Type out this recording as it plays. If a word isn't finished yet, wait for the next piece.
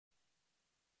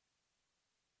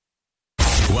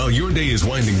while your day is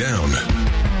winding down.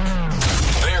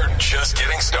 They're just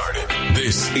getting started.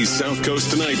 This is South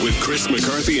Coast Tonight with Chris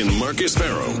McCarthy and Marcus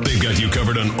Farrow. They've got you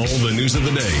covered on all the news of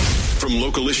the day, from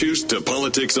local issues to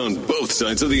politics on both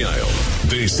sides of the aisle.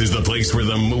 This is the place where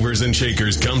the movers and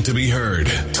shakers come to be heard,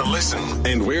 to listen,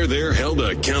 and where they're held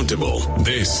accountable.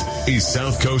 This is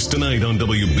South Coast Tonight on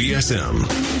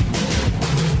WBSM.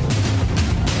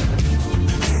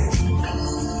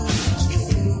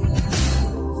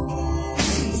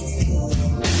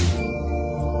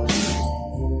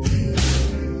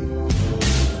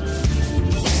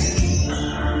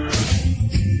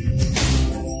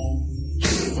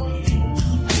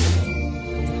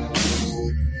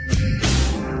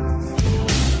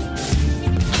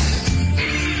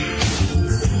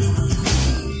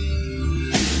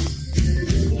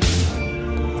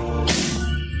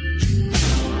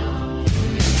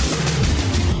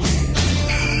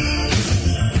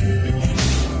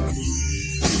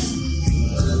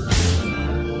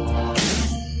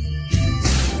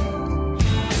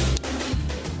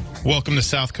 Welcome to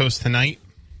South Coast Tonight.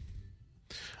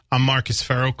 I'm Marcus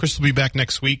Farrow. Chris will be back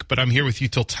next week, but I'm here with you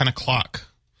till 10 o'clock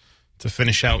to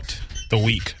finish out the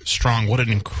week strong. What an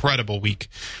incredible week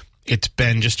it's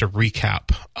been. Just a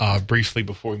recap briefly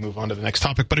before we move on to the next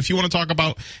topic. But if you want to talk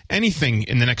about anything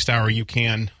in the next hour, you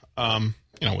can,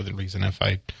 within reason. If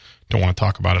I don't want to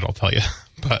talk about it, I'll tell you.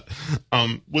 But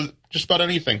with just about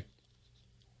anything.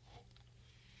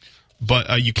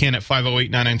 But you can at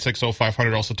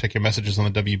 508-996-0500. Also take your messages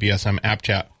on the WBSM app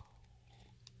chat.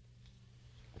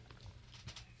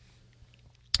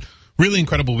 Really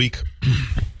incredible week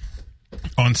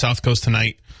on South Coast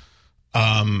Tonight.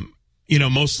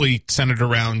 Mostly centered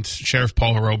around Sheriff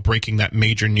Paul Heroux breaking that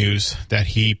major news that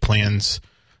he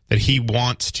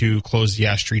wants to close the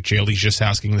Ash Street Jail. He's just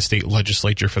asking the state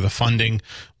legislature for the funding,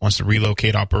 wants to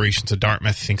relocate operations to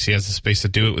Dartmouth. He thinks he has the space to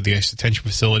do it with the ICE detention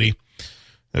facility.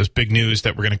 There's big news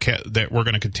that we're going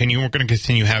to continue. We're going to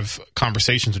continue to have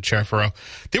conversations with Sheriff Heroux.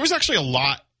 There was actually a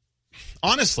lot,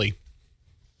 honestly,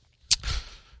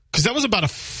 because that was about a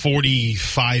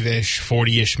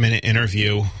 40-ish minute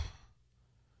interview.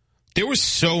 There was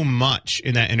so much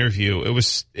in that interview.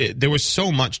 There was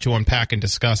so much to unpack and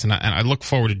discuss, and I look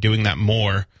forward to doing that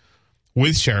more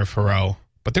with Sheriff Heroux.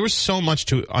 But there was so much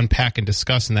to unpack and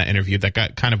discuss in that interview that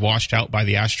got kind of washed out by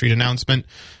the Ash Street announcement,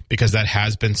 because that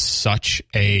has been such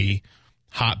a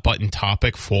hot button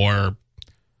topic for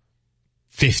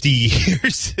 50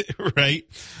 years, right?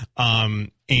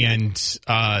 Heroux's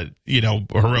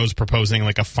proposing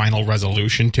like a final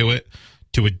resolution to it,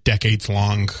 to a decades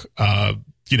long,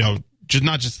 just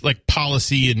not just like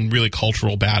policy and really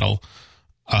cultural battle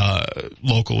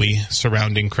locally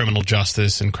surrounding criminal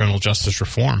justice and criminal justice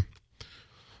reform.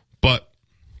 But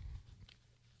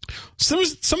some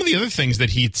of the other things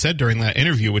that he had said during that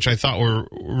interview, which I thought were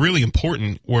really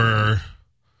important, were,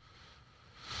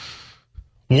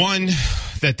 one,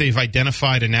 that they've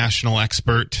identified a national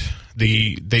expert.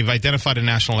 They've identified a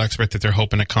national expert that they're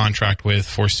hoping to contract with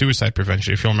for suicide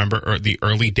prevention. If you'll remember the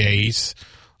early days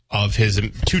of his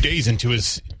 2 days into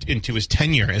his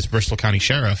tenure as Bristol County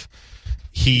Sheriff,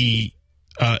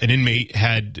 an inmate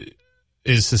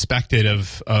is suspected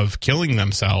of killing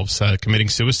themselves, committing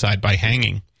suicide by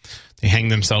hanging. They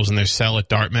hanged themselves in their cell at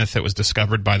Dartmouth. It was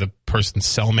discovered by the person's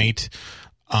cellmate.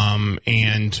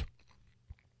 And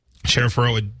Sheriff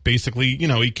Heroux had basically,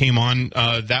 he came on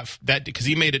that because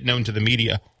he made it known to the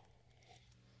media.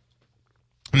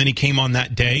 And then he came on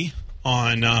that day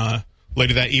on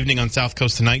later that evening on South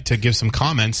Coast Tonight to give some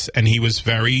comments, and he was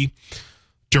very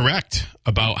direct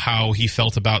about how he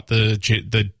felt about the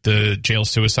jail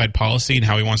suicide policy and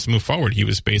how he wants to move forward. He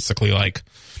was basically like,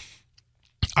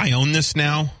 I own this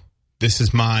now. This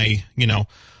is my,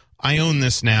 I own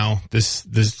this now. This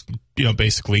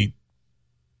basically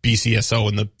BCSO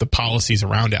and the policies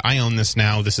around it. I own this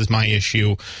now. This is my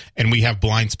issue. And we have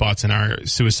blind spots in our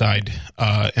suicide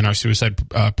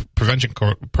prevention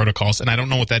protocols. And I don't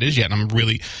know what that is yet. And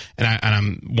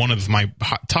I'm one of my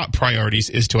top priorities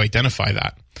is to identify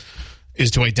that, is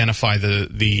to identify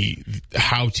the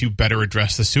how to better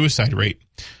address the suicide rate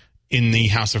in the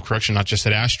House of Correction, not just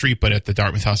at Ash Street, but at the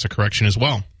Dartmouth House of Correction as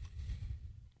well.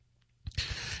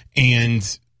 And,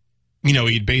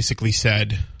 he'd basically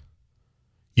said,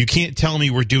 you can't tell me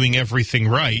we're doing everything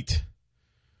right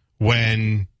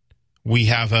when we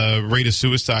have a rate of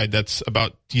suicide that's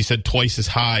about, he said, twice as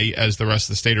high as the rest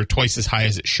of the state, or twice as high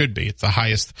as it should be. It's the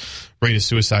highest rate of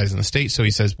suicides in the state. So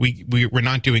he says, we're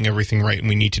not doing everything right and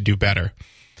we need to do better.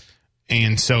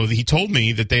 And so he told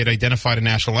me that they had identified a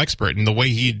national expert, and the way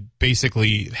he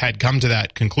basically had come to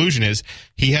that conclusion is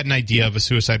he had an idea of a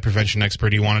suicide prevention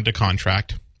expert he wanted to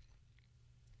contract.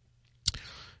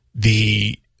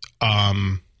 he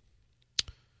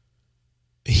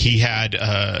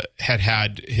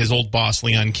had his old boss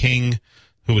Leon King,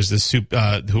 who was the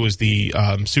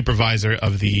supervisor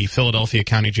of the Philadelphia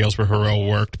County jails where Heroux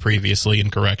worked previously in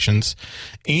corrections,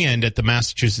 and at the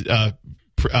Massachusetts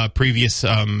previous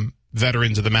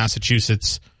veterans of the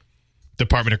Massachusetts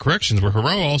Department of Corrections, where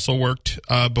Heroux also worked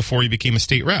before he became a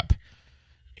state rep.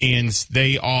 And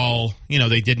they all,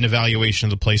 they did an evaluation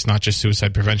of the place, not just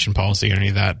suicide prevention policy or any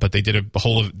of that, but they did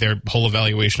their whole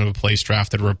evaluation of the place,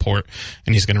 drafted a report,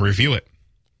 and he's going to review it.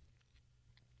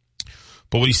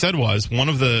 But what he said was one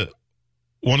of the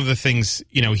things,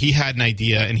 he had an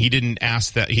idea, and he didn't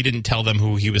tell them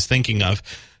who he was thinking of.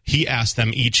 He asked them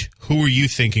each, who are you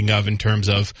thinking of in terms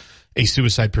of a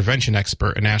suicide prevention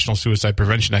expert, a national suicide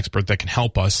prevention expert that can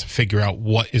help us figure out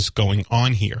what is going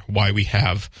on here, why we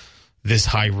have this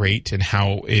high rate and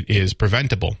how it is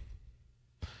preventable.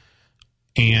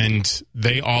 And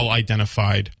they all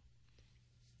identified,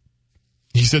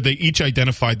 he said they each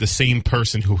identified the same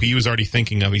person who he was already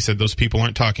thinking of. He said those people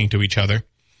aren't talking to each other.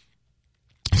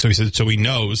 So he said, so he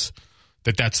knows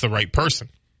that that's the right person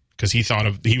because he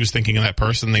was thinking of that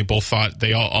person. They both thought,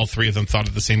 all three of them thought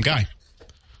of the same guy.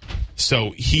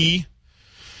 So he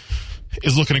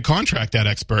is looking to contract that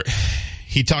expert.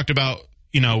 He talked about,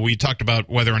 we talked about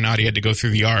whether or not he had to go through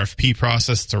the RFP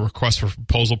process. It's a request for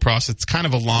proposal process. It's kind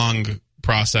of a long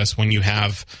process when you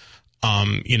have,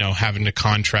 having to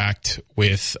contract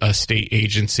with a state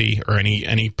agency or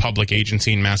any public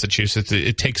agency in Massachusetts.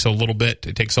 It takes a little bit.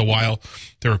 It takes a while,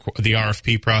 the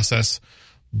RFP process.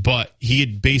 But he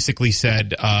had basically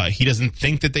said he doesn't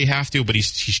think that they have to, but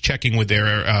he's checking with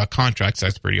their contracts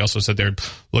expert. He also said they're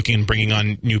looking and bringing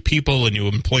on new people, a new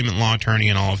employment law attorney,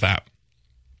 and all of that.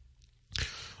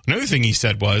 Another thing he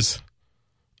said was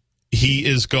he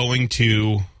is going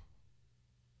to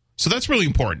 – so that's really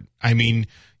important. I mean,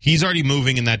 he's already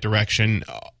moving in that direction.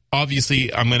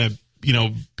 Obviously, I'm going to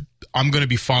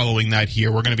be following that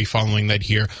here. We're going to be following that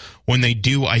here. When they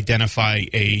do identify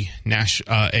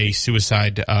a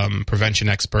suicide prevention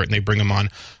expert and they bring him on,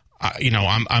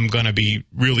 I'm going to be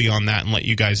really on that and let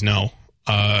you guys know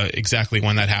exactly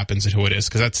when that happens and who it is,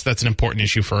 because that's an important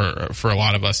issue for a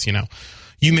lot of us.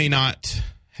 You may not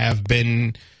have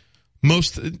been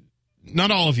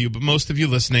not all of you, but most of you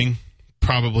listening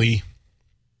probably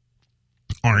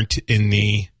aren't in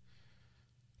the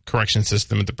correction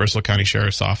system at the Bristol County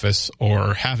Sheriff's Office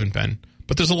or haven't been.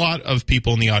 But there's a lot of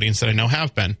people in the audience that I know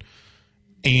have been.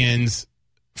 And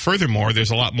furthermore, there's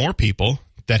a lot more people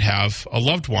that have a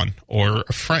loved one or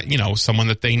a friend, someone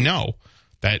that they know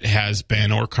that has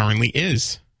been or currently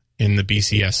is in the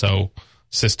BCSO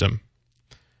system.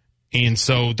 And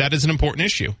so that is an important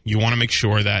issue. You want to make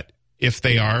sure that if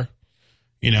they are,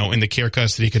 in the care,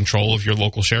 custody, control of your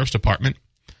local sheriff's department,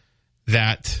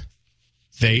 that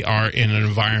they are in an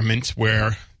environment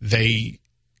where they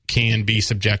can be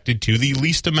subjected to the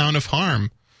least amount of harm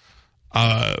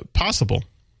possible.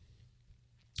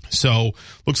 So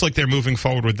looks like they're moving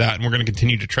forward with that, and we're going to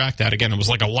continue to track that. Again, it was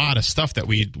like a lot of stuff that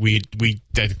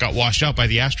that got washed out by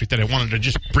the asterisk that I wanted to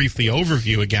just briefly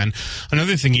overview again.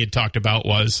 Another thing he had talked about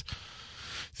was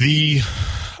the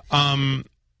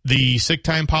sick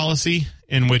time policy,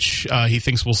 in which he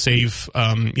thinks will save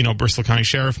Bristol County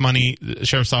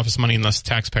Sheriff's Office money, and thus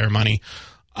taxpayer money,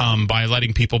 by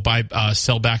letting people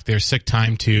sell back their sick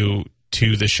time to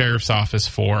the sheriff's office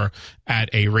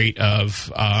at a rate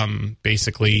of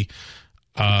basically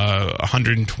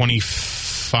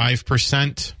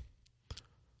 125%,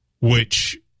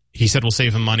 which he said will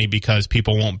save him money because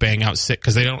people won't bang out sick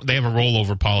because they have a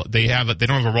rollover policy. They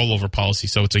don't have a rollover policy,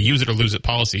 so it's a use it or lose it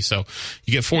policy. So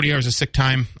you get 40 hours of sick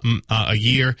time a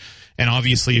year, and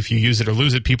obviously if you use it or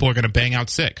lose it, people are going to bang out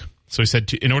sick. So he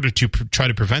said in order to try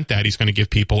to prevent that, he's going to give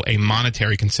people a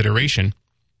monetary consideration,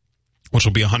 which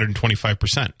will be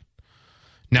 125%.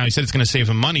 Now, he said it's going to save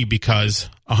him money because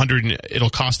it'll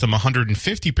cost him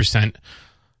 150%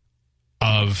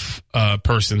 of a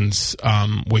person's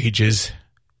wages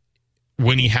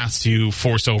when he has to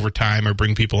force overtime or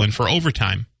bring people in for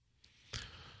overtime.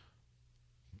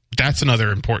 That's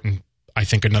another important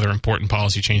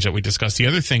policy change that we discussed. The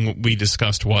other thing we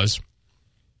discussed was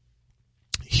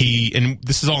and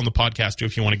this is all in the podcast too,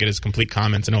 if you want to get his complete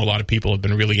comments. I know a lot of people have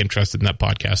been really interested in that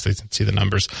podcast. They see the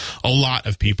numbers. A lot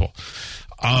of people.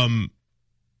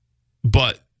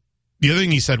 But the other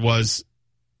thing he said was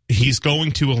he's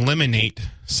going to eliminate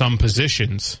some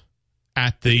positions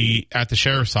at the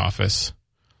sheriff's office.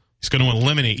 He's going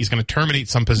to terminate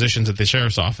some positions at the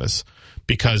sheriff's office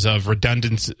because of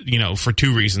redundancy, for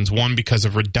two reasons. One, because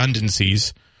of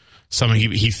redundancies. some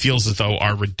he feels as though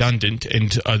are redundant,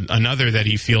 and another that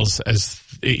he feels as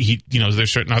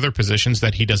there's certain other positions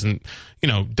that he doesn't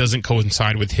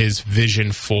coincide with his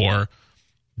vision for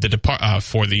the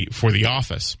for the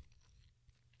office.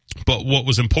 But what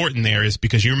was important there is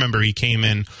because you remember he came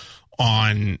in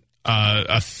on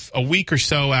a week or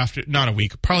so after, not a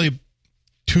week, probably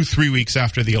 2-3 weeks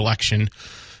after the election,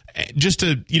 just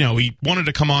to, he wanted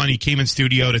to come on. He came in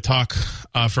studio to talk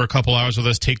for a couple hours with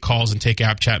us, take calls and take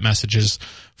app chat messages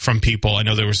from people. I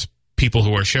know there was people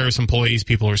who are sheriff's employees,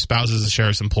 people who are spouses of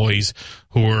sheriff's employees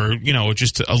who were,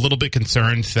 just a little bit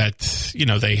concerned that,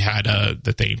 they had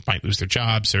that they might lose their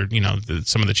jobs or,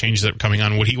 some of the changes that were coming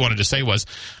on. What he wanted to say was,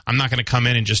 I'm not going to come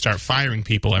in and just start firing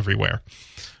people everywhere.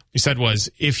 He said was,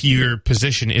 if your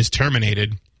position is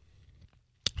terminated,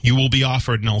 you will be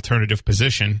offered an alternative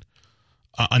position,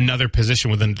 another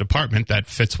position within the department that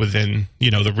fits within,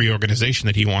 the reorganization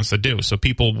that he wants to do. So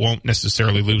people won't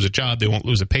necessarily lose a job. They won't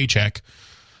lose a paycheck.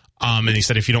 And he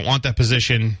said, if you don't want that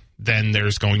position, then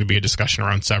there's going to be a discussion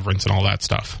around severance and all that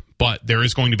stuff. But there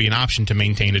is going to be an option to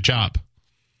maintain a job.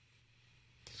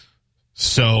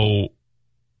 So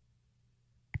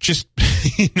just,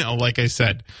 like I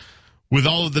said, with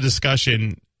all of the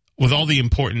discussion, with all the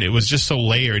important, it was just so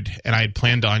layered. And I had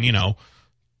planned on,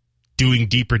 doing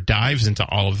deeper dives into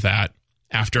all of that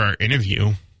after our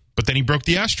interview. But then he broke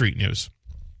the Ash Street news.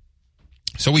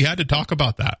 So we had to talk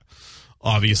about that.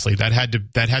 Obviously, that had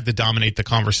to dominate the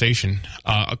conversation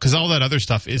because all that other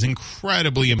stuff is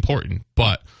incredibly important.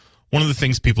 But one of the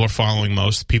things people are following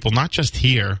most, people not just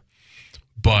here,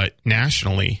 but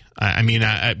nationally. When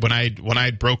I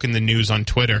had broken the news on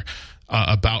Twitter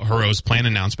about Heroux's plan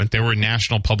announcement, there were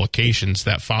national publications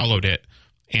that followed it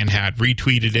and had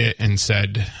retweeted it and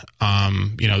said,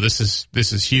 this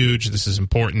is huge, this is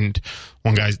important.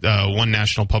 One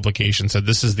national publication said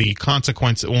this is the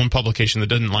consequence. One publication that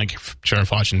didn't like Sheriff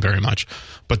Hodgson very much,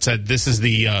 but said this is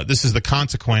the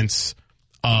consequence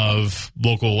of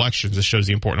local elections. This shows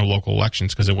the importance of local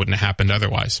elections because it wouldn't have happened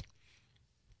otherwise.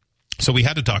 So we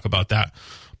had to talk about that,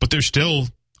 but there's still,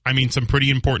 some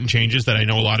pretty important changes that I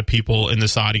know a lot of people in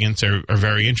this audience are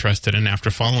very interested in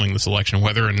after following this election.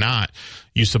 Whether or not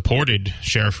you supported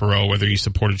Sheriff Heroux, whether you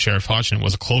supported Sheriff Hodgson, it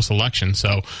was a close election.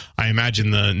 So I imagine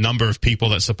the number of people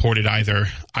that supported either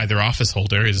office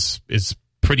holder is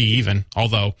pretty even,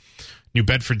 although New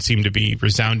Bedford seemed to be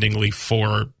resoundingly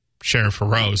for Sheriff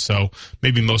Heroux. So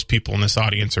maybe most people in this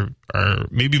audience are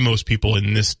maybe most people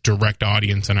in this direct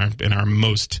audience and our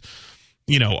most,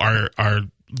 are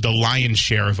the lion's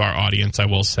share of our audience, I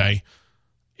will say,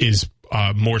 is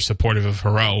more supportive of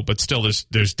Heroux, but still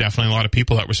there's definitely a lot of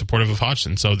people that were supportive of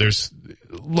Hodgson. So there's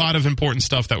a lot of important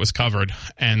stuff that was covered.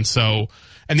 And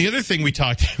the other thing we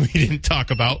didn't talk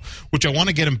about, which I want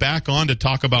to get him back on to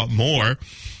talk about more,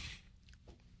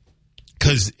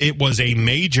 because it was a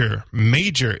major,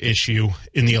 major issue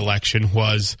in the election,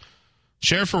 was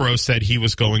Sheriff Heroux said he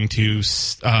was going to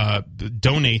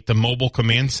donate the mobile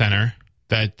command center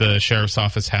that the sheriff's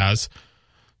office has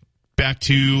back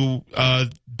to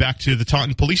the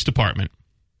Taunton Police Department.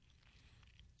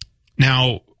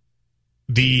 Now,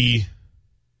 the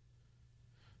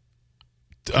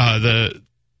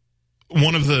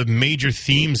one of the major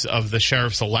themes of the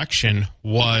sheriff's election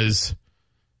was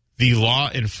the law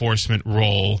enforcement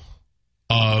role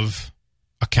of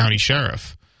a county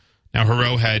sheriff. Now,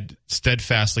 Heroux had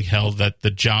steadfastly held that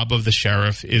the job of the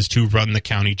sheriff is to run the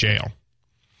county jail.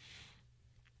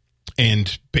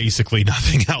 And basically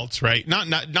nothing else, right?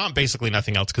 Not basically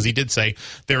nothing else, because he did say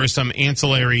there are some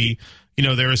ancillary,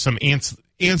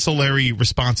 ancillary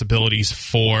responsibilities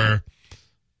for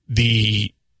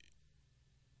the.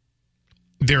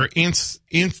 There's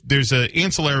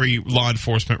ancillary law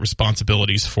enforcement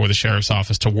responsibilities for the sheriff's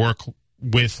office to work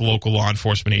with local law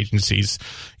enforcement agencies,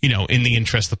 in the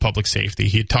interest of public safety.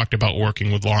 He had talked about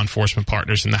working with law enforcement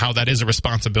partners and how that is a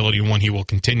responsibility and one he will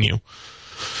continue.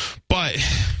 But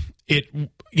it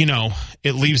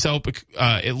leaves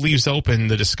open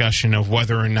the discussion of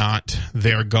whether or not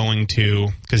they're going to,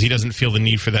 because he doesn't feel the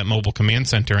need for that mobile command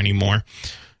center anymore.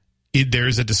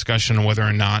 There's a discussion on whether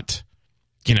or not,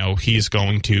 he is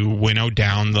going to winnow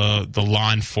down the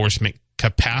law enforcement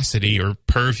capacity or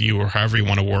purview, or however you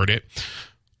want to word it,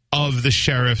 of the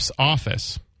sheriff's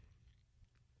office,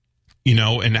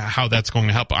 and how that's going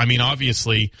to help.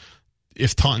 Obviously,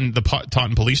 if the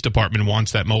Taunton Police Department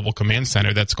wants that mobile command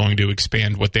center, that's going to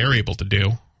expand what they're able to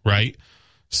do, right?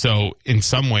 So in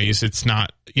some ways, it's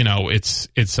not, it's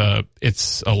a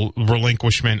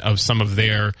relinquishment of some of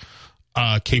their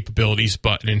capabilities,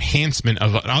 but an enhancement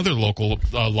of other local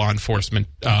law enforcement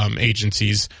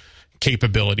agencies'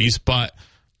 capabilities. But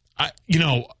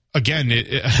again,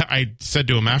 I said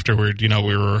to him afterward, we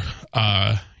were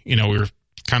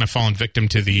kind of falling victim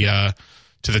to the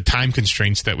time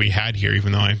constraints that we had here,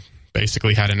 even though I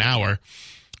basically had an hour.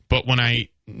 But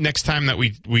next time that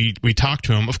we talk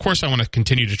to him, of course, I want to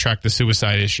continue to track the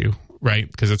suicide issue, right?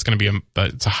 Because it's going to be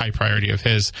it's a high priority of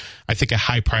his. I think a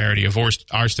high priority of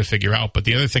ours to figure out. But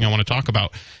the other thing I want to talk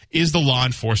about is the law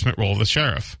enforcement role of the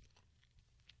sheriff.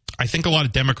 I think a lot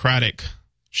of Democratic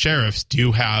sheriffs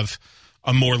do have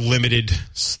a more limited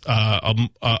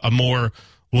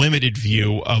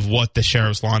view of what the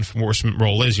sheriff's law enforcement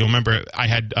role is. You'll remember I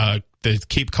had the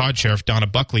Cape Cod sheriff, Donna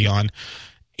Buckley, on,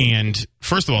 and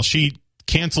first of all, she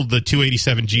canceled the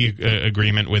 287G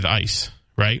agreement with ICE,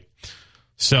 right?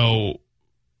 So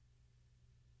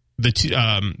the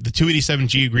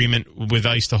 287G agreement with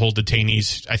ICE to hold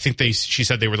detainees, I think she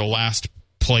said they were the last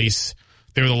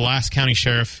county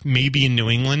sheriff, maybe in New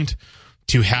England,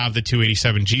 to have the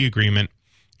 287G agreement.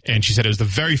 And she said it was the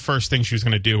very first thing she was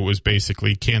going to do was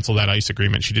basically cancel that ICE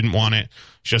agreement. She didn't want it.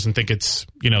 She doesn't think it's,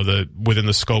 within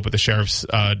the scope of the sheriff's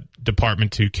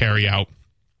department to carry out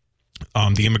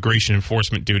the immigration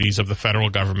enforcement duties of the federal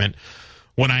government.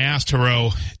 When I asked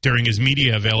Heroux during his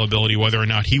media availability whether or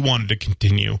not he wanted to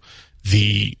continue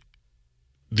the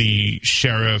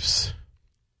sheriff's,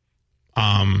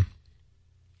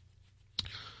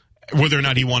 whether or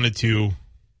not he wanted to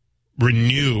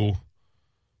renew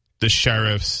the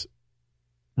sheriff's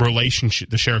relationship,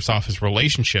 the sheriff's office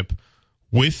relationship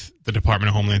with the Department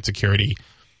of Homeland Security,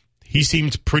 he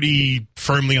seemed pretty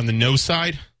firmly on the no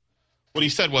side. What he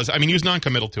said was, he was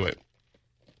non-committal to it.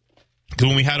 Because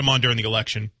when we had him on during the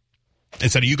election, I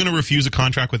said, are you going to refuse a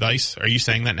contract with ICE? Are you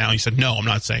saying that now? He said, no, I'm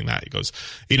not saying that. He goes,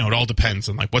 it all depends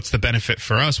on what's the benefit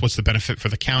for us? What's the benefit for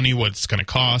the county? What it's going to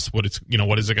cost? What is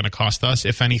it going to cost us,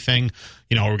 if anything?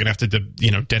 We're going to have to,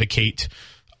 dedicate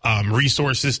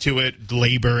resources to it,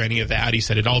 labor, any of that. He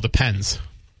said, it all depends.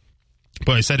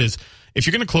 What I said is, if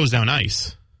you're going to close down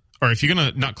ICE, or if you're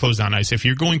going to not close down ICE, if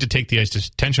you're going to take the ICE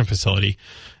detention facility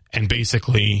and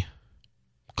basically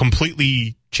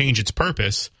completely change its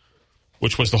purpose,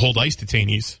 which was to hold ICE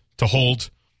detainees, to hold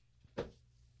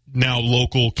now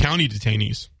local county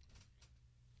detainees,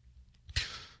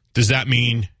 does that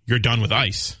mean you're done with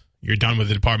ICE? You're done with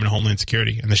the Department of Homeland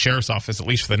Security and the Sheriff's Office, at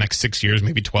least for the next 6 years,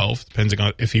 maybe 12, depending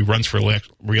on if he runs for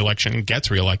re-election and gets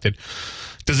reelected.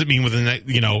 Does it mean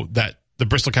that the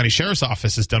Bristol County Sheriff's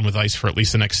Office is done with ICE for at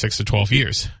least the next 6 to 12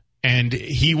 years? And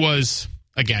he was,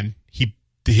 again,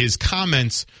 his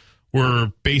comments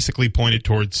were basically pointed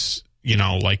towards,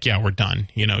 yeah, we're done.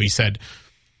 He said,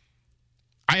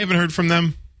 I haven't heard from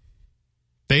them.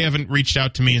 They haven't reached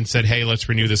out to me and said, hey, let's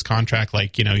renew this contract.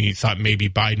 You thought maybe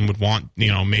Biden would want,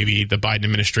 maybe the Biden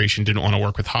administration didn't want to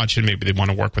work with Hodgson. Maybe they want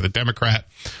to work with a Democrat.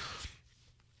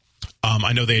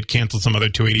 I know they had canceled some other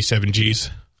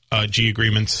 287G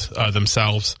agreements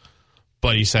themselves.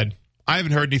 But he said, I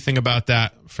haven't heard anything about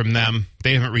that from them.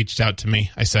 They haven't reached out to me.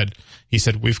 He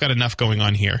said, we've got enough going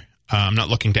on here. I'm not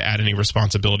looking to add any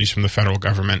responsibilities from the federal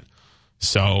government.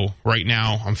 So right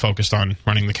now I'm focused on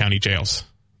running the county jails,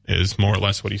 is more or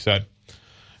less what he said.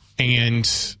 And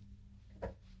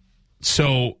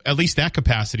so at least that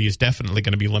capacity is definitely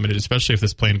going to be limited, especially if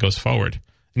this plan goes forward.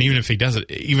 And even if it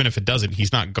doesn't,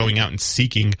 he's not going out and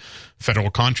seeking federal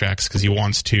contracts because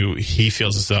he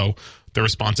feels as though the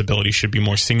responsibility should be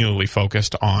more singularly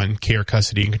focused on care,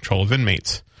 custody, and control of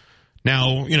inmates.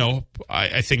 Now,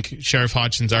 I think Sheriff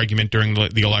Hodgson's argument during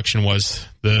the election was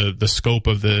the scope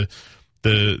of the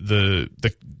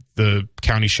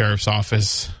county sheriff's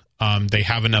office. They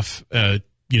have enough,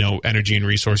 energy and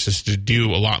resources to do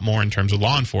a lot more in terms of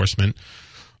law enforcement,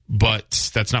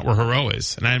 but that's not where Heroux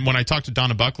is. And when I talked to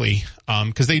Donna Buckley,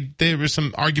 because there was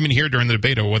some argument here during the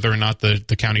debate of whether or not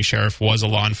the county sheriff was a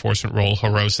law enforcement role,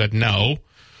 Heroux said no.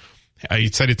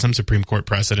 He cited some Supreme Court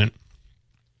precedent.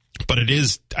 But it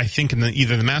is, I think, in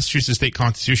either the Massachusetts state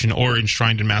constitution or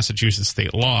enshrined in Massachusetts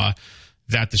state law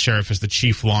that the sheriff is the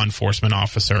chief law enforcement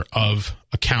officer of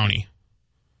a county.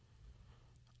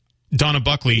 Donna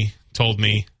Buckley told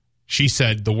me, she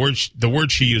said the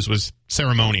word she used was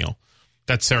ceremonial.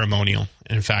 That's ceremonial.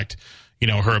 In fact,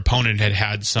 her opponent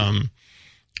had some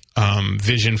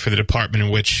vision for the department in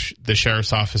which the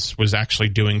sheriff's office was actually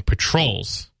doing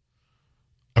patrols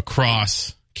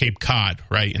across Cape Cod,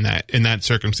 right? In that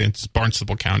circumstance,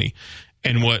 Barnstable County.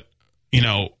 And what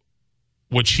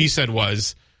she said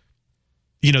was,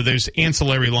 there's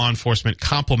ancillary law enforcement,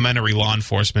 complementary law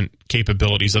enforcement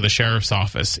capabilities of the sheriff's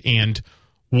office. And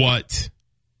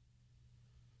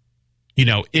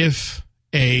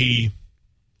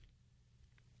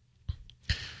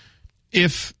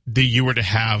if you were to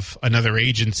have another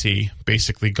agency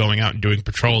basically going out and doing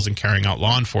patrols and carrying out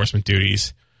law enforcement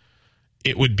duties,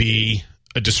 it would be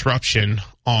a disruption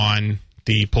on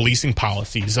the policing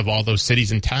policies of all those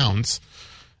cities and towns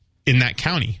in that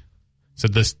county. So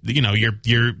this, your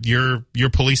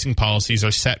policing policies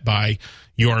are set by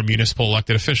your municipal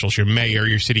elected officials, your mayor,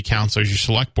 your city councilors, your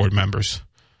select board members.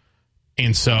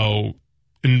 And so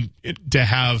to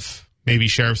have maybe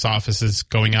sheriff's offices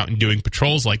going out and doing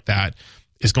patrols like that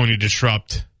is going to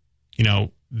disrupt,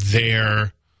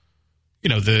 their,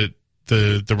 the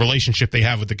relationship they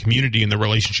have with the community and the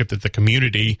relationship that the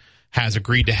community has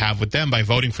agreed to have with them by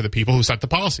voting for the people who set the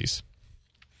policies.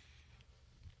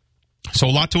 So a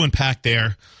lot to unpack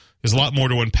there. There's a lot more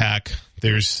to unpack.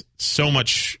 There's so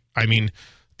much. I mean,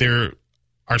 there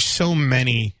are so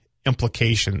many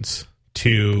implications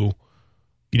to,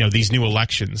 these new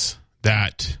elections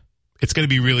that it's going to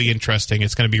be really interesting.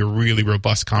 It's going to be a really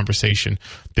robust conversation.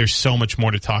 There's so much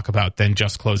more to talk about than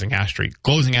just closing Ash Street.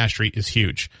 Closing Ash Street is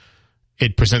huge.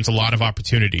 It presents a lot of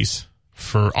opportunities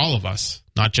for all of us,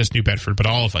 not just New Bedford, but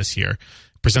all of us here.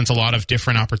 It presents a lot of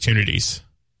different opportunities.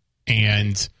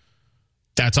 And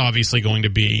that's obviously going to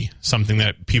be something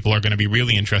that people are going to be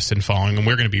really interested in following, and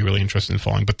we're going to be really interested in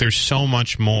following. But there's so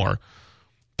much more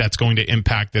that's going to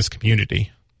impact this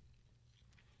community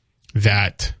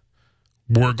that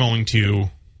we're going to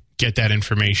get that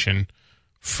information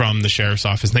from the sheriff's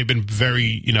office. And they've been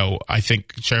very, I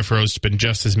think Sheriff Heroux has been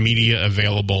just as media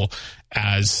available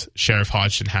as Sheriff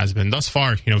Hodgson has been thus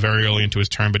far, very early into his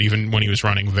term, but even when he was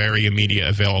running, very media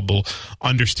available,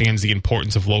 understands the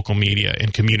importance of local media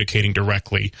and communicating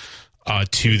directly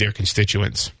to their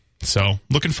constituents. So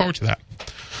looking forward to that.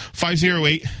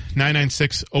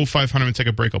 508-996-0500. Take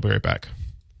a break. I'll be right back.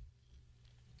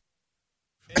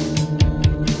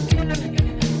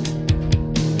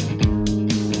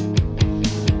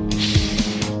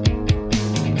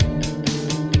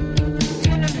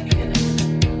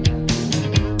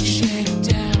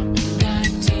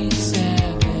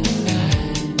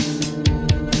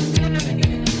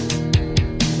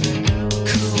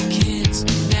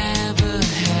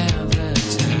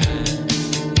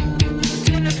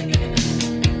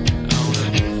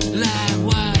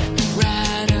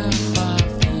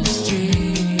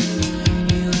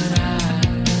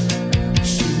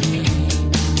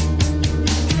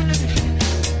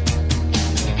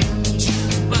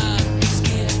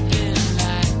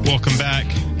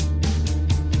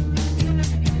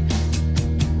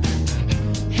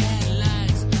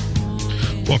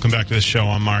 Welcome back to the show.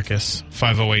 I'm Marcus.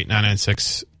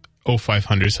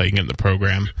 508-996-0500 is how you can get in the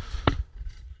program.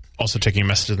 Also taking a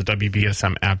message to the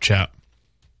WBSM app chat.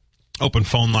 Open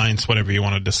phone lines, whatever you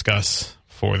want to discuss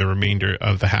for the remainder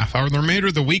of the half hour. The remainder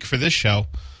of the week for this show,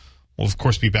 we'll, of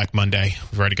course, be back Monday.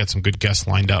 We've already got some good guests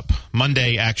lined up.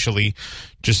 Monday, actually,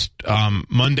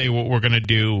 Monday what we're going to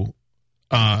do,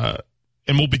 and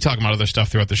we'll be talking about other stuff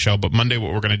throughout the show, but Monday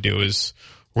what we're going to do is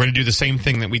we're going to do the same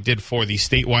thing that we did for the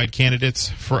statewide candidates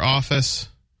for office,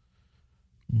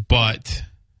 but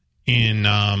in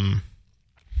the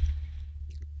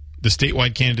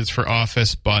statewide candidates for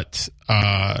office, but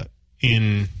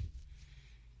in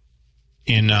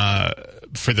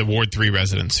for the Ward 3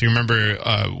 residents. So you remember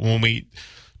when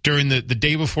during the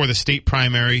day before the state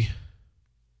primary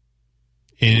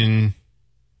in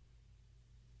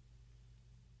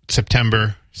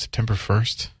September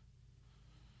 1st?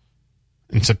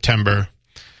 In September,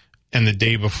 and the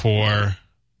day before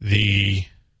the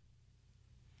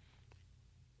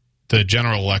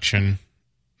general election,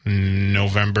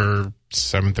 November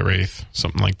 7th or 8th,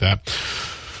 something like that.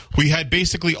 We had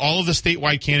basically all of the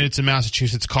statewide candidates in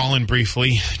Massachusetts call in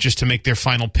briefly just to make their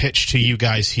final pitch to you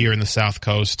guys here in the South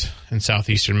Coast and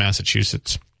southeastern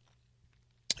Massachusetts.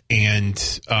 And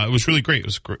it was really great.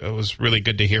 It was really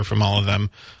good to hear from all of them.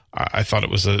 I thought it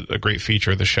was a great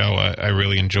feature of the show. I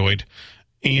really enjoyed.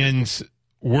 And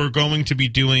we're going to be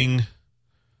doing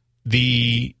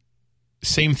the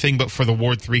same thing, but for the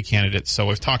Ward 3 candidates. So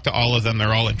we've talked to all of them.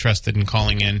 They're all interested in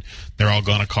calling in. They're all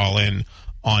going to call in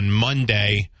on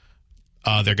Monday.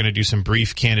 They're going to do some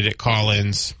brief candidate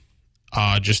call-ins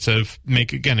just to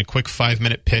make, again, a quick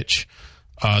 5-minute pitch.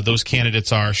 Those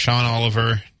candidates are Sean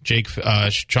Oliver, Jake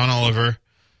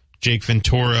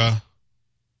Ventura,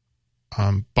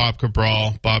 Bob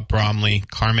Cabral, Bob Bromley,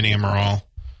 Carmen Amaral,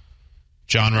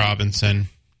 John Robinson,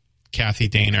 Kathy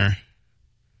Daner.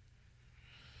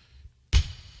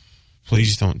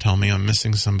 Please don't tell me I'm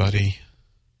missing somebody.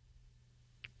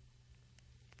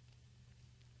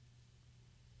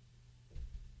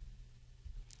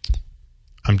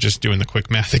 I'm just doing the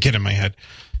quick math again in my head.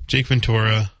 Jake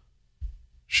Ventura,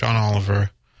 Sean Oliver,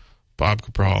 Bob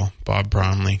Cabral, Bob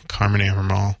Bromley, Carmen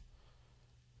Amaral,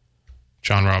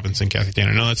 John Robinson, Kathy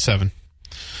Danner. No, that's 7.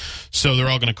 So they're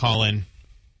all going to call in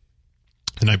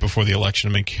the night before the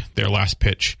election to make their last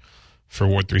pitch for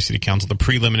Ward 3 City Council. The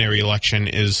preliminary election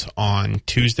is on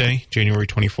Tuesday, January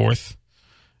 24th,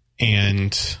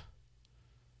 and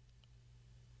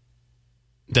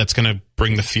that's going to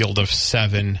bring the field of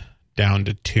 7 down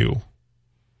to 2.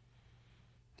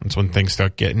 That's when things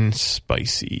start getting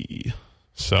spicy.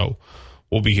 So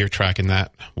we'll be here tracking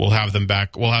that. We'll have them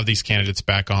back. We'll have these candidates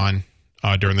back on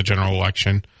during the general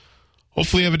election.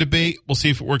 Hopefully have a debate. We'll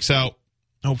see if it works out.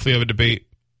 Hopefully have a debate.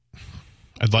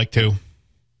 I'd like to.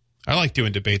 I like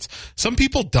doing debates. Some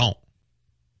people don't,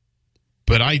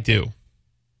 but I do.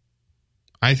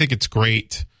 I think it's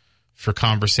great for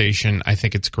conversation. I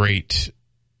think it's great.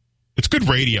 It's good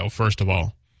radio, first of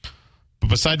all. But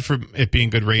beside from it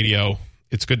being good radio,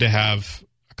 it's good to have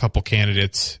a couple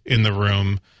candidates in the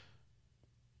room,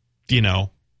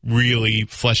 really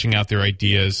fleshing out their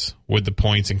ideas with the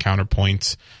points and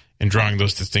counterpoints and drawing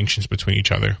those distinctions between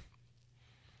each other.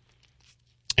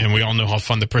 And we all know how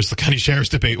fun the Bristol County Sheriff's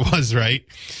debate was, right?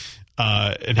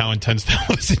 And how intense that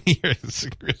was in here. It's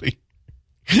really...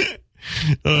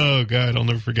 oh, God, I'll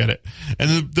never forget it.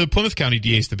 And the Plymouth County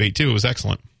DA's debate, too, was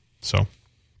excellent. So,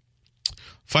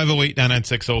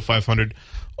 508-996-0500.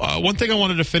 One thing I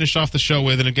wanted to finish off the show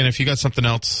with, and again, if you got something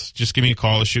else, just give me a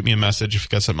call or shoot me a message. If you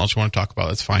got something else you want to talk about,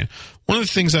 that's fine. One of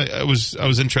the things I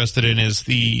was interested in is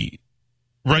the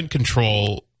rent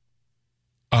control,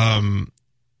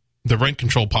 the rent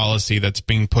control policy that's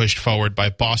being pushed forward by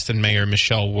Boston Mayor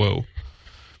Michelle Wu.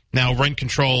 Now, rent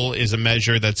control is a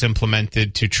measure that's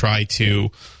implemented to try to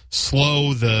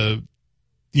slow the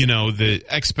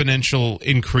exponential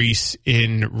increase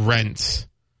in rents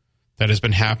that has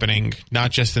been happening, not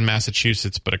just in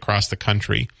Massachusetts, but across the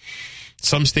country.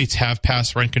 Some states have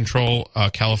passed rent control.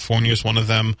 California is one of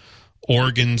them.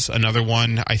 Oregon's another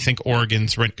one. I think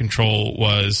Oregon's rent control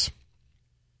was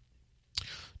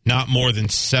not more than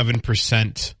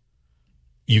 7%.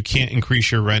 You can't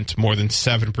increase your rent more than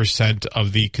 7%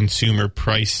 of the consumer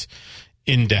price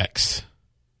index.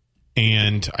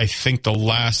 And I think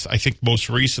most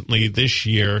recently this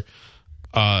year,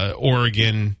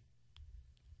 Oregon,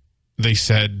 they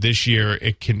said this year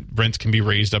rents can be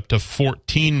raised up to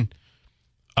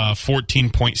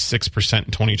 14.6%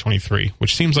 in 2023,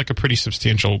 which seems like a pretty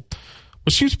substantial,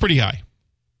 which seems pretty high.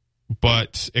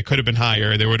 But it could have been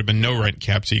higher. There would have been no rent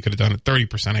cap, so you could have done it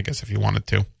 30%, I guess, if you wanted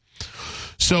to.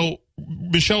 So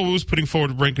Michelle Wu was putting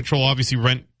forward rent control. Obviously,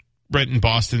 rent in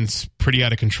Boston's pretty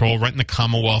out of control. Rent in the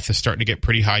Commonwealth is starting to get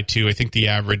pretty high, too. I think the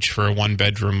average for a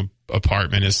one-bedroom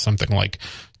apartment is something like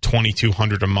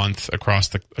 $2,200 a month across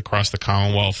the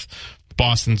Commonwealth.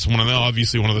 Boston's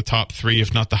obviously one of the top 3,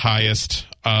 if not the highest,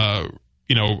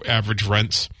 average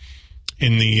rents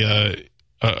in the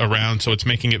around. So it's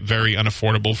making it very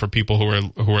unaffordable for people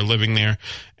who are living there.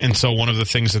 And so one of the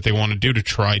things that they want to do to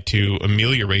try to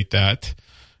ameliorate that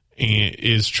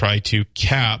is try to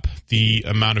cap the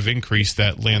amount of increase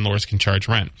that landlords can charge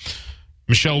rent.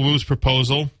 Michelle Wu's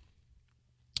proposal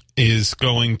is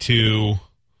going to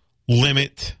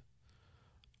limit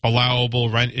allowable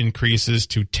rent increases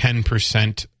to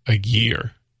 10% a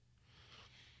year.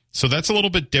 So that's a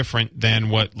little bit different than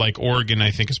what Oregon,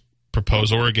 I think, is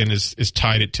proposed. Oregon is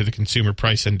tied it to the consumer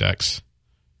price index,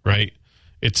 right?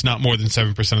 It's not more than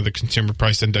 7% of the consumer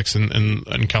price index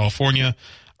in California.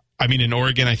 I mean, in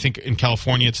Oregon, I think in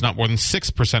California, it's not more than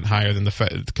 6% higher than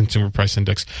the consumer price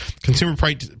index. Consumer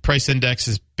price index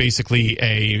is basically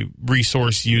a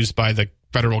resource used by the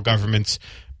federal government's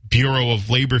Bureau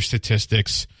of Labor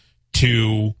Statistics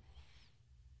to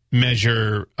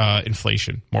measure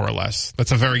inflation, more or less.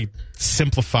 That's a very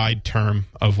simplified term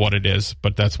of what it is,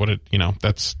 but that's what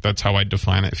that's how I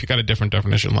define it. If you got a different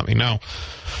definition, let me know.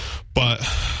 But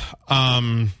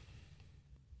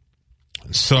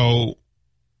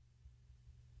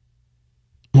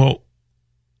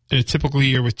in a typical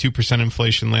year with 2%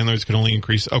 inflation, landlords can only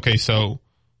increase. Okay, so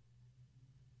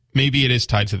maybe it is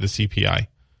tied to the CPI.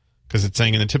 Because it's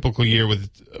saying in a typical year with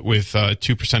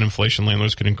 2% inflation,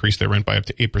 landlords could increase their rent by up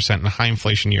to 8%. In high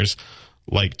inflation years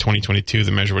like 2022,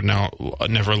 the measure would now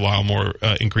never allow more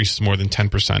increases more than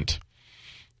 10%.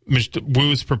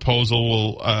 Wu's proposal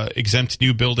will exempt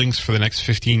new buildings for the next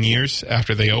 15 years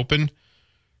after they open.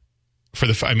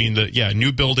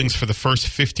 New buildings for the first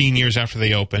 15 years after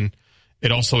they open.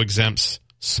 It also exempts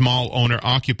small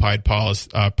owner-occupied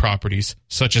properties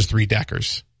such as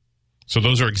 3-deckers. So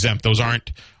those are exempt. Those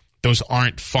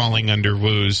aren't falling under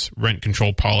Wu's rent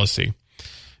control policy.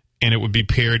 And it would be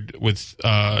paired with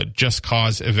just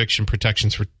cause eviction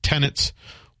protections for tenants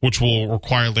which will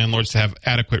require landlords to have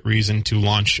adequate reason to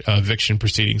launch eviction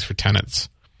proceedings for tenants.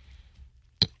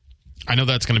 I know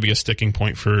that's going to be a sticking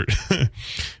point for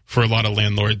for a lot of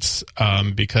landlords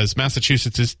because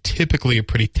Massachusetts is typically a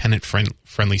pretty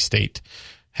tenant-friendly state,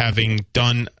 having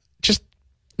done just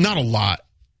not a lot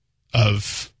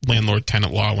of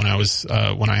landlord-tenant law when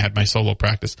I had my solo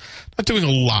practice. Not doing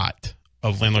a lot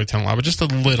of landlord-tenant law, but just a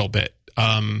little bit.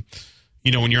 When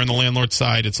you're on the landlord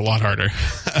side, it's a lot harder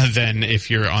than if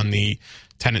you're on the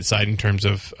tenant side in terms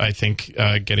of, I think,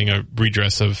 getting a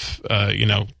redress of,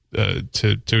 to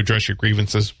address your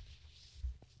grievances.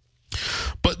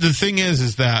 But the thing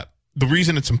is that the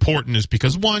reason it's important is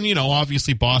because, one,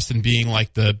 obviously Boston being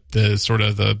like the sort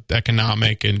of the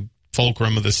economic and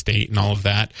fulcrum of the state and all of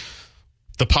that,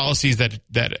 the policies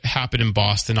that happen in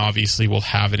Boston obviously will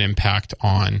have an impact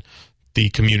on the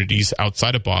communities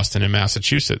outside of Boston and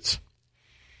Massachusetts.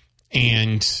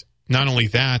 And not only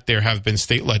that, there have been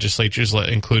state legislatures,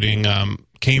 including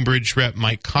Cambridge Rep.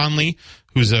 Mike Conley,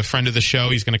 who's a friend of the show.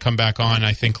 He's going to come back on,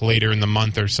 I think, later in the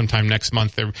month or sometime next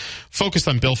month. They're focused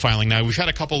on bill filing. Now, we've had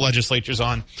a couple legislatures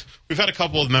on. We've had a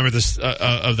couple of members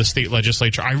of the state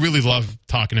legislature. I really love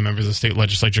talking to members of the state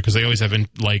legislature because they always have,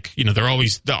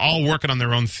 they're all working on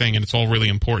their own thing, and it's all really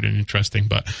important and interesting.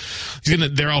 But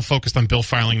they're all focused on bill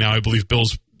filing now. I believe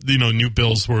new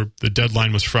bills the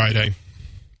deadline was Friday.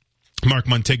 Mark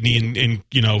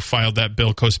Montigny filed that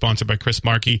bill co-sponsored by Chris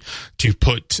Markey to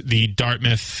put the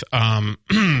Dartmouth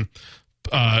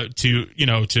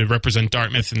to represent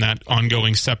Dartmouth in that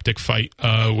ongoing septic fight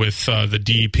with the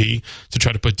DEP, to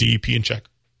try to put DEP in check.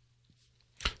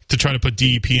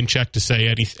 To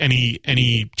say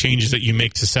any changes that you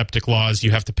make to septic laws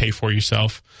you have to pay for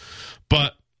yourself.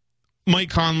 But Mike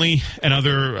Conley and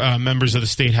other members of the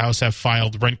State House have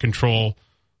filed rent control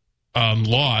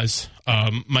laws.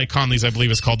 Mike Conley's, I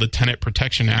believe, is called the Tenant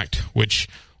Protection Act, which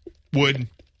would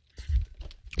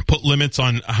put limits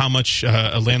on how much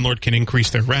a landlord can increase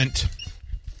their rent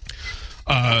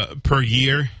per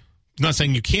year. I'm not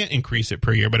saying you can't increase it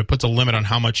per year, but it puts a limit on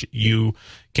how much you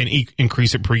can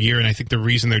increase it per year. And I think the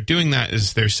reason they're doing that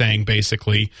is they're saying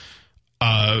basically,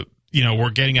 we're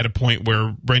getting at a point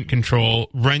where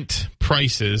rent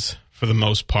prices, for the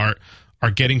most part,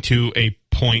 are getting to a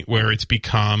point where it's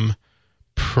become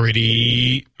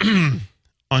pretty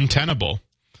untenable.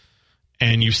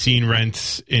 And you've seen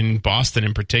rents in Boston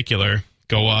in particular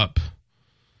go up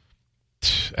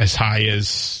as high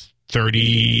as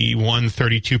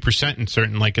 32% in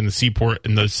certain, like in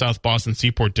the South Boston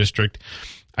Seaport District.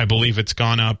 I believe it's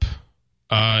gone up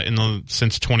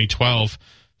since 2012,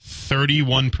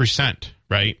 31%,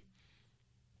 right?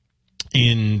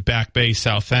 In Back Bay,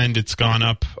 South End, it's gone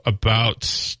up about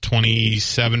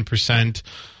 27%.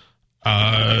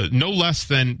 No less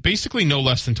than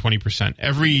 20%.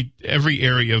 Every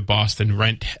area of Boston,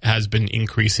 rent has been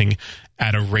increasing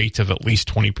at a rate of at least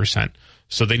 20%.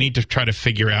 So they need to try to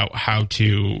figure out how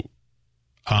to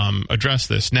address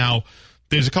this. Now,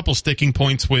 there's a couple sticking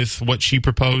points with what she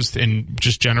proposed, and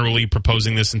just generally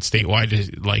proposing this in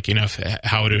statewide,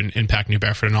 how it would impact New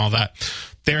Bedford and all that.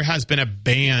 There has been a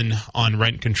ban on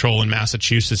rent control in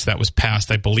Massachusetts that was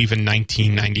passed, I believe, in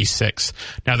 1996.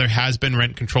 Now, there has been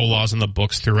rent control laws in the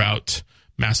books throughout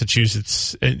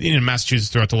Massachusetts,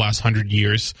 throughout the last 100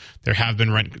 years. There has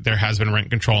been rent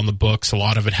control in the books. A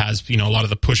lot of it has, a lot of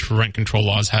the push for rent control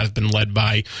laws has been led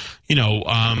by,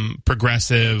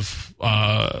 progressive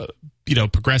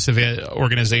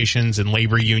organizations and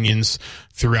labor unions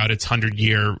throughout its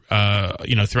 100-year,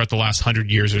 throughout the last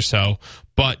 100 years or so.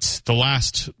 But the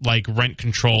last rent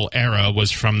control era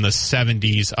was from the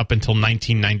 70s up until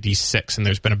 1996, and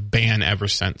there's been a ban ever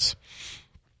since.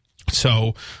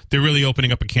 So they're really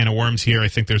opening up a can of worms here. I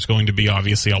think there's going to be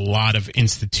obviously a lot of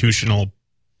institutional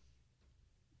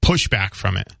pushback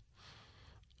from it.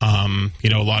 A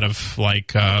lot of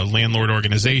landlord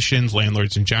organizations,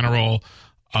 landlords in general,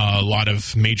 a lot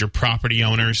of major property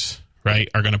owners, right,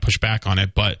 are going to push back on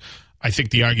it. But I think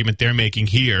the argument they're making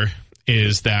here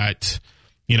is that,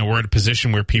 we're at a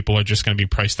position where people are just going to be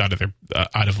priced out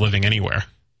of living anywhere.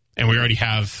 And we already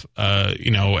have,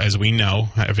 as we know,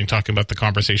 having talking about the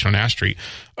conversation on Ash Street,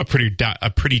 a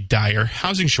pretty dire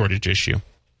housing shortage issue.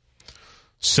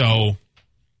 So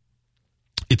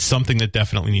it's something that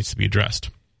definitely needs to be addressed.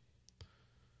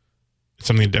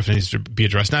 Something that definitely needs to be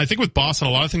addressed. Now, I think with Boston,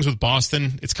 a lot of things with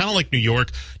Boston, it's kind of like New York.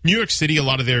 New York City, a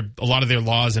lot of their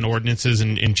laws and ordinances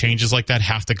and changes like that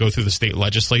have to go through the state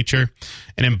legislature.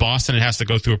 And in Boston, it has to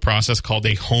go through a process called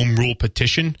a home rule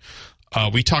petition.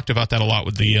 We talked about that a lot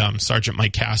with the Sergeant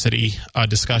Mike Cassidy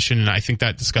discussion, and I think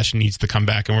that discussion needs to come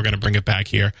back, and we're going to bring it back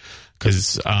here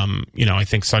because, I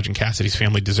think Sergeant Cassidy's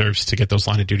family deserves to get those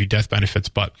line-of-duty death benefits.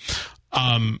 But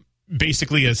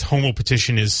basically, a homo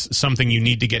petition is something you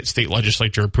need to get state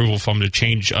legislature approval from to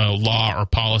change a law or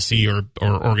policy or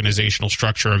organizational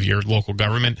structure of your local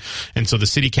government. And so the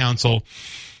city council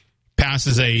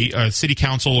passes a city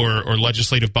council or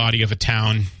legislative body of a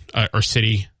town or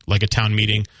city, like a town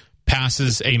meeting,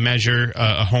 passes a measure,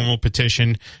 a homo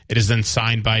petition. It is then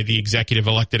signed by the executive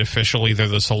elected official, either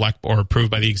the select or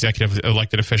approved by the executive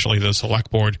elected official, either the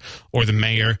select board or the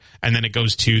mayor. And then it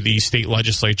goes to the state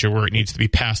legislature where it needs to be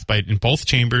passed in both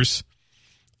chambers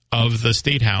of the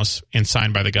state house and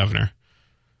signed by the governor.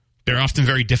 They're often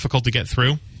very difficult to get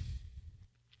through.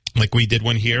 Like we did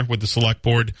one here with the select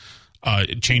board,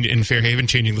 change in Fairhaven,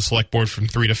 changing the select board from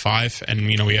 3 to 5. And,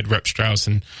 we had Rep. Strauss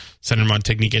and Senator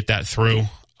Montigny get that through.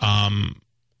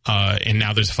 And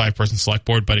now there's a 5-person select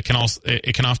board, but it can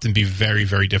often be very,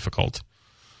 very difficult.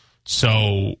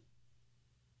 So,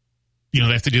 they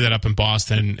have to do that up in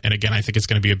Boston. And again, I think it's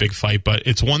going to be a big fight, but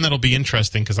it's one that'll be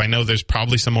interesting because I know there's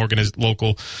probably some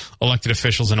local elected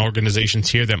officials and organizations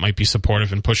here that might be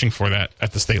supportive and pushing for that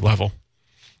at the state level.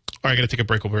 All right, I got to take a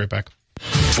break. We'll be right back.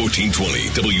 1420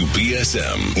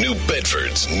 WBSM, New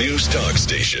Bedford's News Talk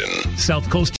Station. South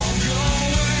Coast.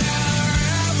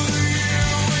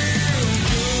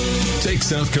 Take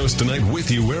South Coast Tonight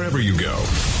with you wherever you go.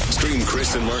 Stream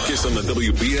Chris and Marcus on the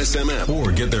WBSM app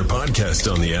or get their podcast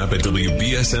on the app at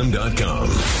WBSM.com.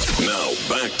 Now,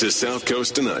 back to South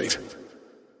Coast Tonight.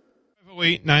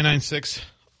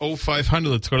 508-996-0500.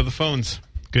 Let's go to the phones.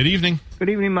 Good evening. Good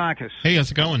evening, Marcus. Hey,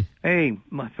 how's it going? Hey,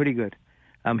 pretty good.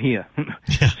 I'm here.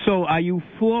 Yeah. So are you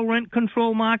for rent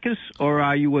control, Marcus, or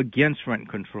are you against rent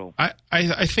control? I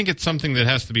think it's something that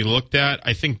has to be looked at.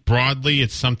 I think broadly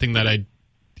it's something that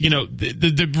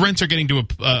the rents are getting to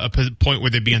a point where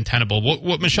they'd be untenable.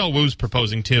 What Michelle Wu's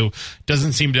proposing too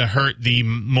doesn't seem to hurt the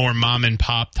more mom and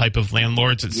pop type of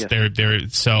landlords. It's they're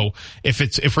so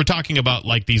if we're talking about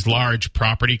like these large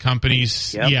property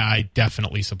companies, yeah, I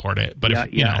definitely support it. But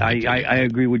I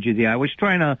agree with you there. I was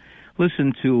trying to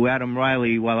listen to Adam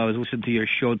Riley while I was listening to your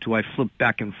show too. I flipped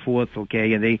back and forth,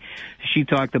 okay, and she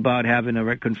talked about having a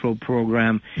rent control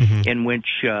program in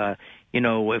which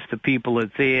if the people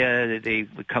are there, they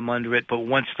would come under it. But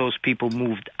once those people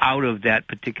moved out of that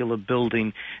particular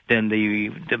building, then the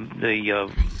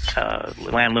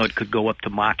landlord could go up to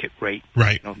market rate,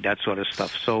 right? That sort of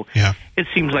stuff. So yeah. It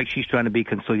seems like she's trying to be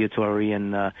conciliatory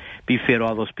and be fair to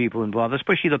all those people involved,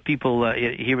 especially the people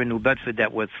here in New Bedford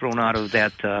that were thrown out of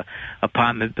that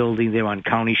apartment building there on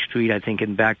County Street, I think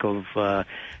in back of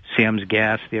Sam's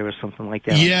Gas there or something like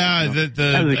that. Yeah,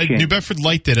 the New Bedford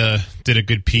Light did a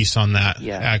good piece on that.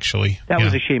 Yeah. Actually, that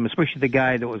was a shame, especially the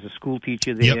guy that was a school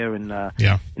teacher there and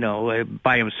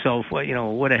by himself. What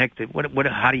the heck?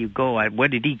 How do you go? Where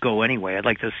did he go anyway? I'd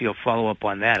like to see a follow up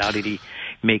on that. How did he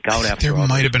make out after? There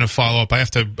might have been a follow up. I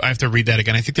have to read that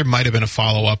again. I think there might have been a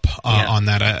follow up on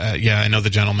that. I know the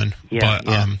gentleman. That's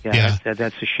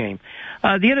a shame.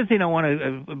 The other thing I want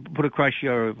to put across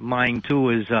your mind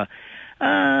too is.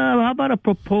 How about a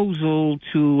proposal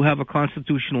to have a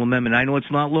constitutional amendment? I know it's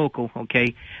not local,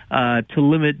 okay, to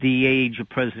limit the age a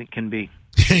president can be.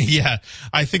 Yeah,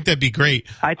 I think that'd be great.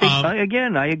 I think,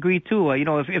 again, I agree too.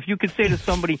 If you could say to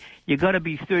somebody, you got to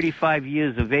be 35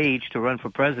 years of age to run for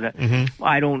president,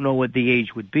 I don't know what the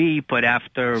age would be, but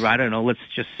after, I don't know, let's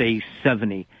just say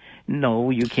 70, no,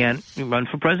 you can't run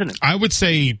for president. I would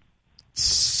say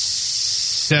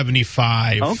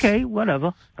 75. Okay,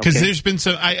 whatever. Because there's been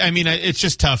some. I mean, it's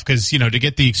just tough because to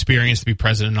get the experience to be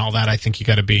president and all that, I think you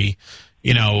got to be.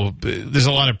 There's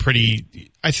a lot of pretty.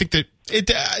 I think that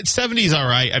 70 is all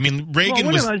right. I mean, Reagan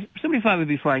was 75 would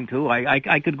be fine too.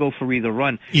 I could go for either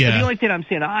run. Yeah. But the only thing I'm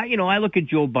saying, I look at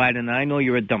Joe Biden and I know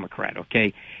you're a Democrat,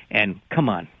 okay? And come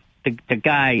on, the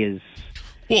guy is.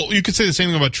 Well, you could say the same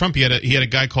thing about Trump. He had a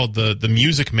guy called the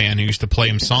Music Man who used to play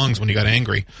him songs when he got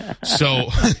angry. So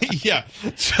yeah,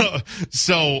 Trump's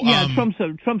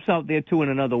out there too in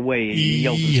another way. And he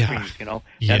yells and screams,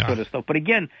 that sort of stuff. But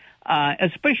again,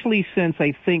 especially since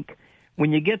I think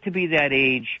when you get to be that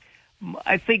age,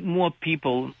 I think more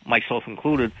people, myself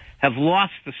included, have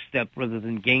lost a step rather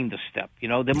than gained a step.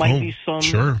 There might be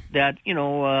some that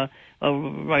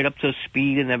right up to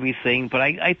speed and everything, but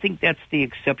I think that's the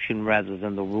exception rather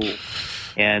than the rule.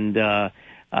 And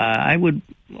I would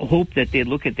hope that they'd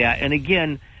look at that. And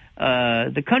again,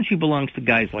 the country belongs to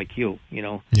guys like you,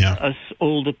 us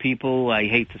older people. I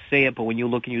hate to say it, but when you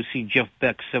look and you see Jeff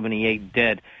Beck, 78,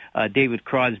 dead, David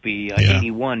Crosby,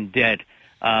 81, dead.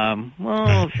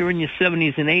 If you're in your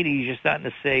 70s and 80s, you're starting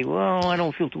to say, well, I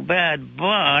don't feel too bad,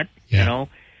 but,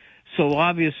 So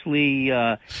obviously,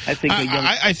 I think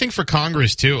I think for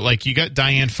Congress, too, like you got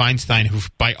Dianne Feinstein, who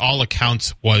by all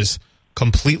accounts was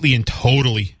completely and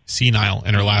totally senile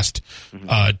in her last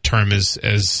term as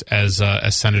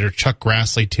senator. Chuck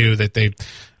Grassley, too, that they...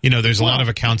 there's a lot of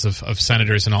accounts of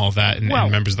senators and all of that, and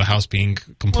members of the House being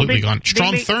completely gone.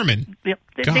 Strom Thurmond,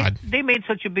 God, they made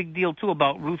such a big deal too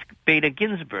about Ruth Bader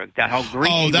Ginsburg. How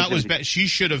great! Oh, that was bad. She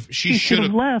should have left.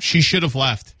 She should have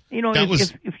left.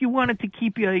 If you wanted to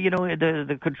keep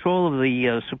the control of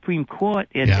the Supreme Court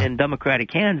in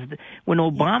Democratic hands, when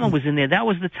Obama was in there, that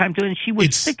was the time to. And she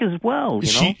was sick as well.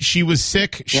 She was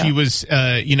sick. Yeah. She was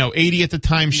 80 at the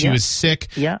time. She was sick.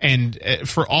 Yeah. And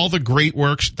for all the great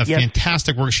work, the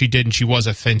fantastic work she did, and she was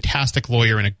a fantastic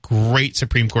lawyer and a great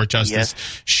Supreme Court justice.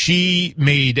 Yes. She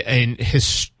made an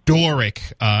historic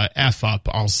F up,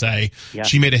 I'll say. Yeah.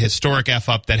 She made a historic F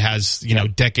up that has,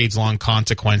 decades long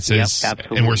consequences.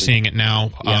 Yep, and we're seeing it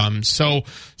now. Yeah.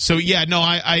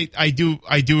 I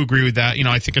do agree with that.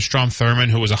 I think of Strom Thurmond,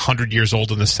 who was 100 years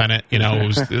old in the Senate, it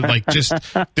was like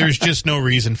there's just no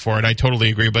reason for it. I totally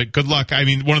agree. But good luck. I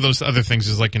mean, one of those other things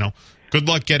is like, good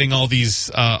luck getting all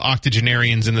these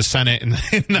octogenarians in the Senate and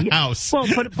in the House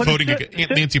voting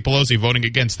against Nancy Pelosi voting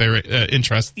against their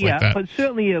interests like that. But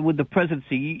certainly with the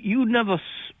presidency, you're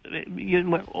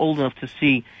old enough to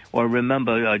see or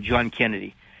remember John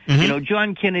Kennedy. Mm-hmm.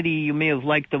 John Kennedy, you may have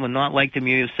liked him or not liked him.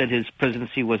 You may have said his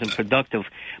presidency wasn't productive,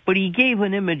 but he gave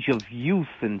an image of youth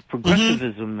and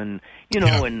progressivism and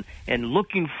and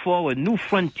looking forward, new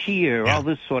frontier, all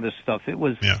this sort of stuff. It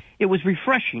was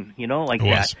refreshing, like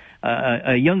that.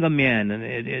 A younger man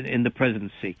in the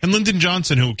presidency. And Lyndon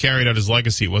Johnson, who carried out his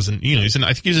legacy, wasn't I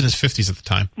think he was in his 50s at the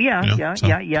time.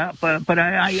 Yeah. But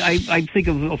I think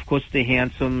of course the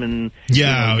handsome and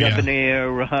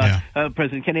debonair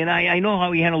President Kennedy. And I know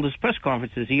how he handled his press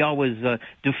conferences. He always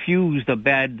diffused a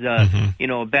bad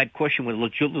a bad question with a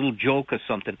little joke or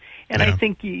something. And I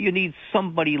think you need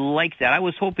somebody like that. I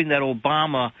was hoping that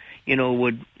Obama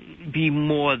would be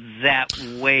more that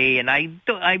way, and I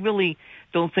really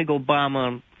don't think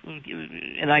Obama,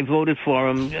 and I voted for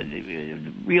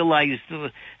him, realized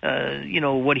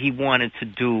what he wanted to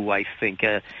do. I think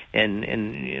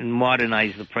and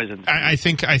modernize the presidency. I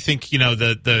think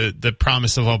the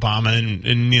promise of Obama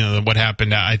and what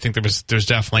happened. I think there's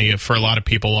definitely for a lot of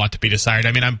people a lot to be desired.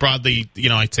 I mean, I'm broadly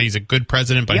I'd say he's a good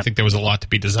president, but I think there was a lot to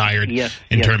be desired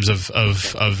in terms of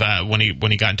when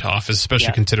he got into office,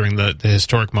 especially considering the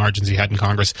historic margins he had in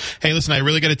Congress. Hey, listen, I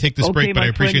really got to take this break, but I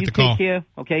appreciate the call. Take care.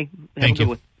 Okay, thank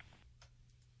you.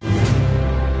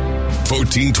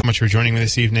 14. So much for joining me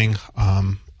this evening.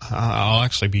 I'll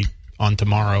actually be on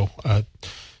tomorrow at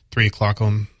 3 o'clock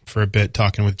for a bit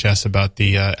talking with Jess about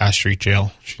the Ash Street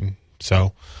Jail.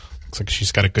 So looks like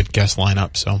she's got a good guest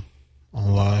lineup. So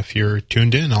if you're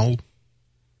tuned in, I'll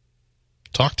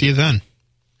talk to you then.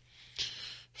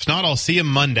 If not, I'll see you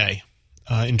Monday.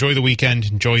 Enjoy the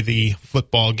weekend. Enjoy the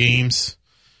football games.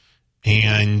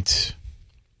 And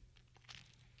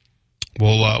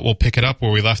we'll pick it up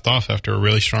where we left off after a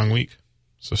really strong week.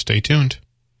 So stay tuned.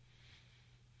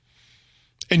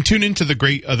 And tune into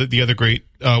the other great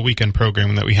weekend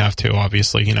programming that we have too.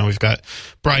 Obviously, we've got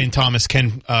Brian Thomas,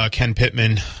 Ken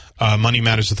Pittman, Money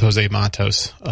Matters with Jose Matos.